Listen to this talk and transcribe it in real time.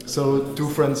So two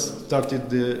friends started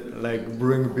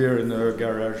brewing beer in their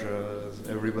garage, as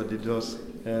everybody does,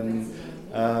 and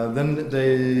then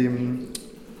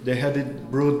they had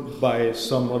it brewed by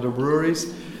some other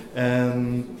breweries,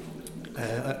 and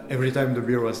every time the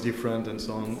beer was different and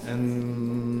so on.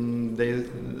 And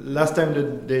last time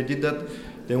that they did that,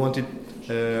 they wanted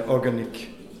organic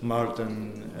malt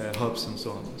and hops and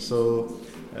so on. So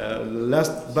the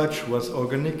last batch was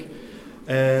organic,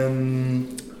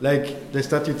 and they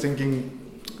started thinking,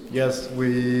 yes,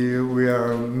 we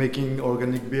are making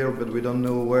organic beer, but we don't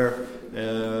know where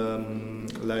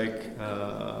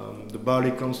the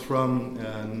barley comes from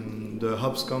and the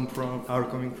hops are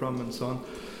coming from and so on.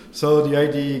 So the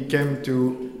idea came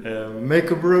to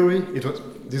make a brewery.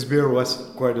 This beer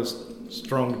was quite a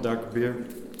strong dark beer,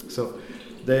 so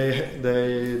they had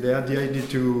the idea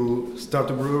to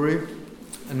start a brewery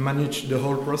and manage the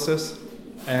whole process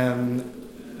and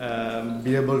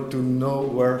be able to know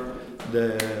where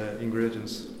the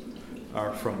ingredients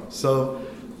are from. So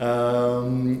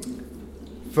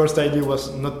first idea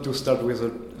was not to start with a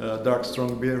dark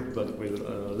strong beer, but with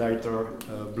a lighter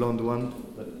blonde one.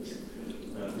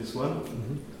 This one,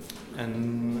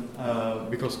 and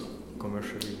because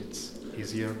commercially it's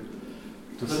easier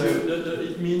to sell.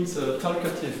 It means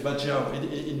talkative, Magyar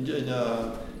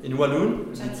in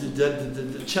Walloon,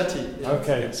 the chatty.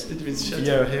 Okay. It means chatty.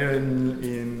 Yeah, here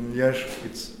in Liège,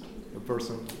 it's a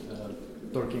person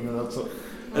talking a lot. So,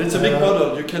 and it's a big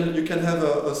bottle. You can have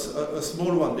a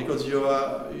small one because you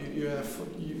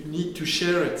need to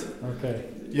share it. Okay.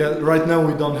 Yeah, right now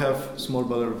we don't have small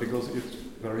bottle because it's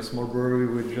very small brewery.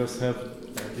 We just have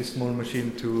this small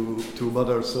machine to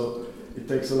bottle, so it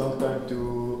takes a long time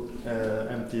to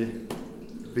empty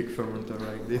big fermenter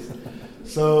like this.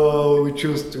 So we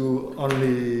choose to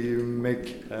only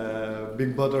make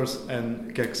big bottles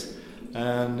and kegs.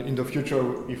 And in the future,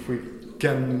 if we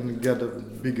can get a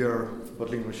bigger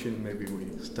bottling machine, maybe we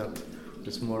start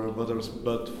with smaller bottles,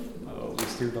 but we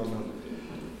still don't know.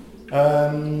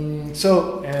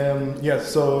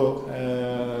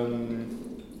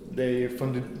 They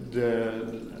funded the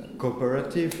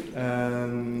cooperative,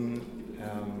 and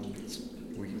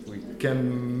we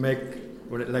can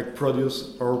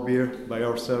produce our beer by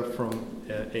ourselves from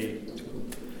A to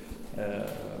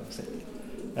Z.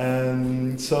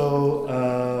 And so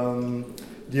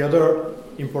the other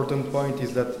important point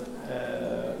is that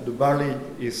the barley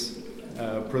is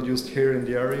produced here in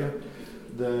the area.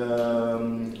 The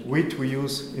wheat we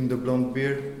use in the blonde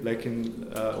beer, like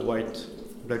in white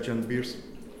Belgian beers,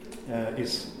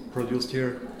 is produced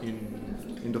here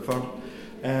in the farm.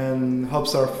 And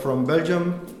hops are from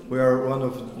Belgium. We are one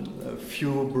of a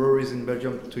few breweries in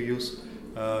Belgium to use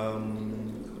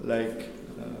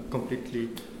completely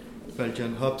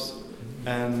Belgian hops.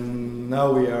 And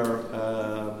now we are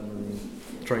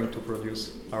trying to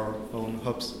produce our own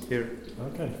hops here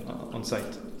on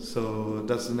site. So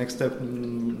that's the next step.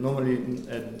 Normally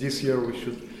this year we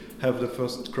should have the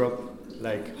first crop,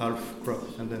 like half crop,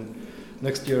 and then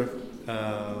next year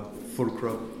full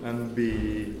crop, and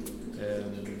be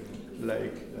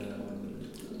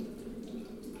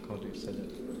how do you say that?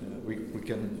 We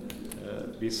can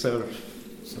be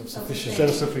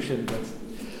self-sufficient.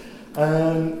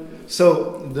 And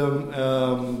so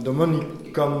the money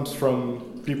comes from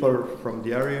people from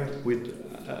the area.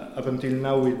 Up until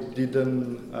now, we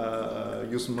didn't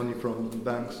use money from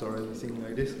banks or anything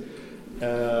like this.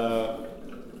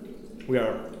 We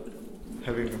are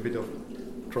having a bit of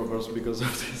troubles because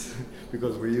of this,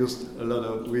 because we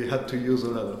had to use a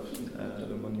lot of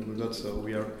the money we got, so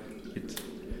we are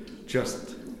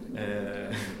just.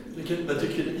 But you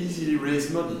can easily raise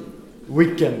money.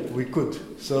 We could.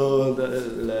 So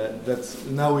that's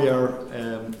now we are.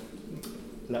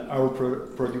 Our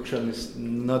production is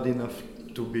not enough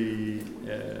to be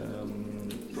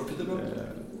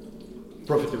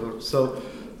profitable. So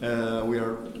we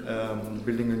are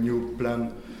building a new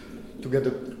plan to get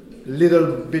a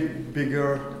little bit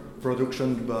bigger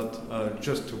production, but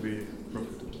just to be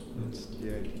profitable. That's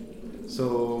the idea.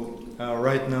 So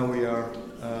right now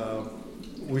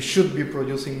we should be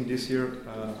producing this year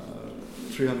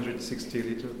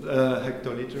 360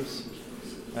 hectoliters,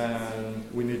 and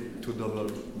we need to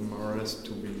double more or less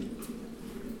to be.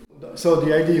 So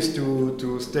the idea is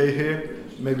to stay here,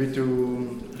 maybe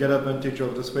to get advantage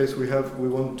of the space we have. We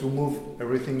want to move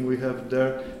everything we have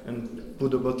there and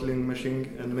put a bottling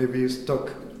machine and maybe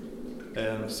stock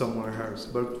somewhere else,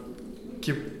 but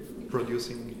keep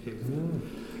producing here.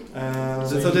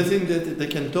 So they think that they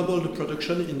can double the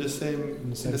production in the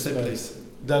same place.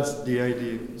 That's the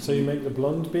idea. So you make the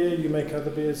blonde beer, you make other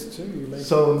beers too?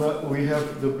 We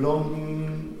have the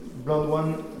blonde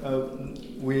one.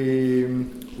 we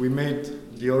made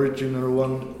the original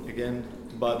one again,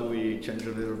 but we changed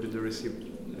a little bit the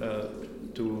recipe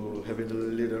to have it a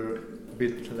little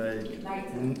bit like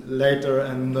lighter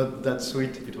and not that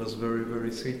sweet. It was very,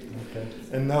 very sweet. Okay.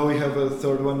 And now we have a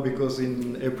third one because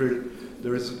in April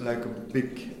there is like a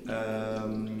big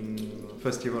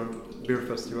beer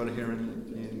festival here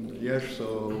in Liège.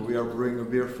 So we are brewing a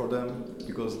beer for them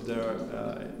because they're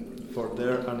for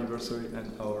their anniversary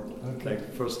and our like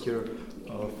first year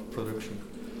of production.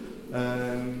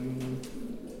 And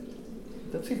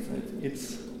that's it.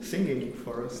 It's singing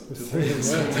for us.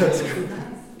 That's good.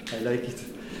 I like it.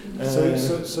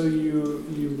 So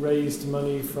you raised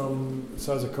money from,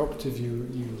 so as a cooperative you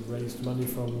raised money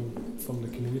from the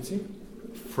community?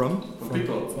 From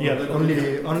people. Yeah,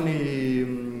 only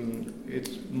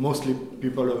it's mostly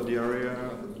people of the area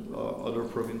or other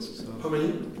provinces. So. How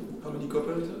many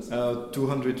cooperatives?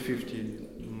 250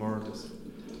 more or less,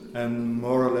 and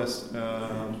more or less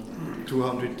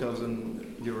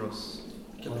 200,000 euros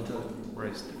Capital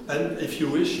raised. And if you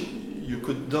wish, you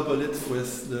could double it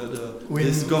with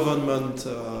this government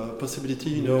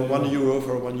possibility. You know, €1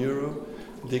 for €1.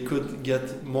 They could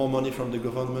get more money from the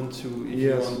government to. If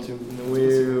you want to.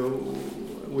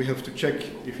 We have to check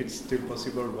if it's still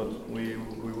possible, but we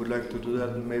would like to do that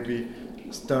and maybe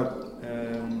start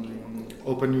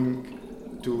opening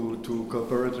to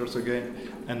cooperators again,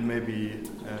 and maybe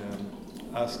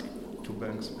ask to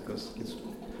banks because it's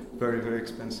very, very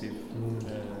expensive.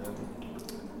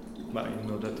 But you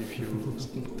know that if you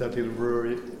start a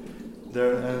brewery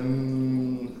there,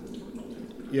 and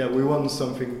we want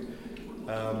something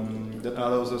that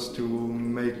allows us to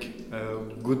make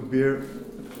good beer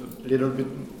a little bit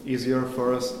easier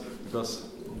for us because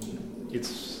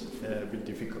it's a bit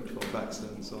difficult for bags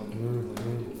and so on.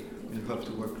 You have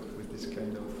to work with this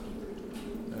kind of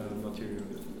material.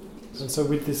 And so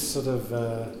with this sort of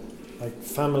like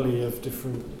family of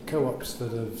different co-ops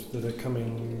that are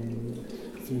coming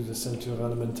through the Ceinture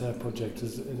Alimentaire project,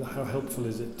 how helpful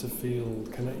is it to feel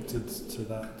connected to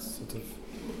that sort of?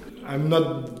 I'm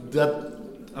not that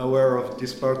aware of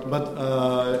this part, but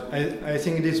I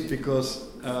think it is because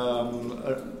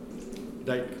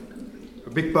like a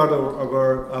big part of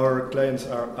our clients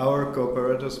are our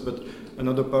cooperators, but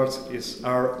another part is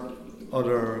our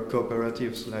other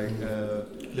cooperatives like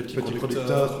Les Petits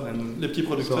Producteurs. and Les Petits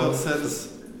Producteurs sells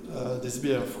this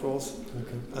beer, of course.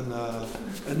 Okay.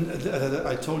 And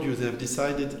I told you they've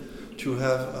decided to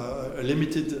have a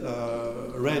limited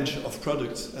range of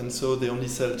products, and so they only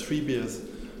sell 3 beers,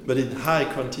 but in high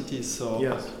quantities. So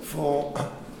yes.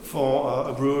 For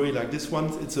a brewery like this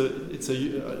one, it's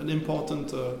an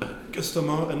important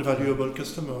customer and valuable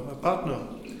customer, a partner.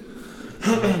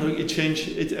 It changed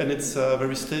it, and it's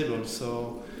very stable.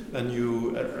 So, and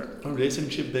a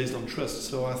relationship based on trust.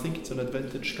 So I think it's an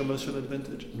advantage, commercial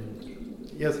advantage.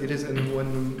 Yes, it is. And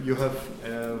when you have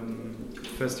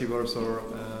festivals or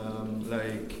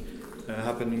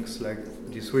happenings like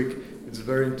this week, it's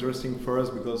very interesting for us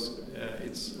because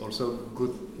it's also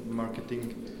good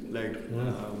marketing,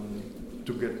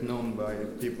 to get known by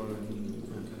people.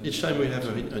 Each time we have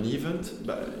an event,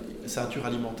 Ceinture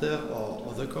Alimentaire or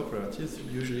other cooperatives,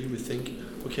 usually we think,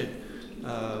 okay,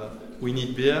 we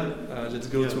need beer, let's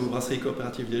go to Brasserie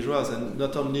Coopérative Liégeoise. And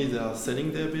not only they are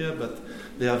selling their beer, but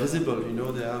they are visible,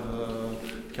 they have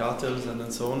cartels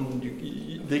and so on.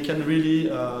 They can really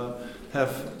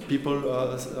have people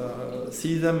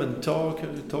see them and talk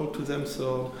to them.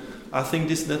 So I think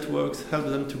these networks help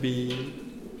them to be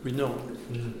renowned.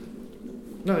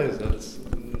 No, yes,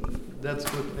 that's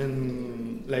good,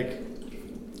 and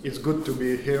it's good to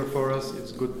be here for us.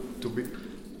 It's good to be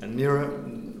near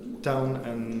town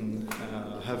and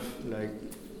have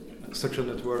such a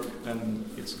network, and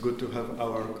it's good to have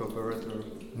our cooperator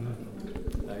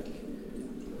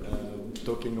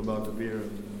talking about the beer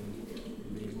and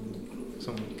being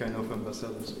some kind of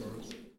ambassadors for us.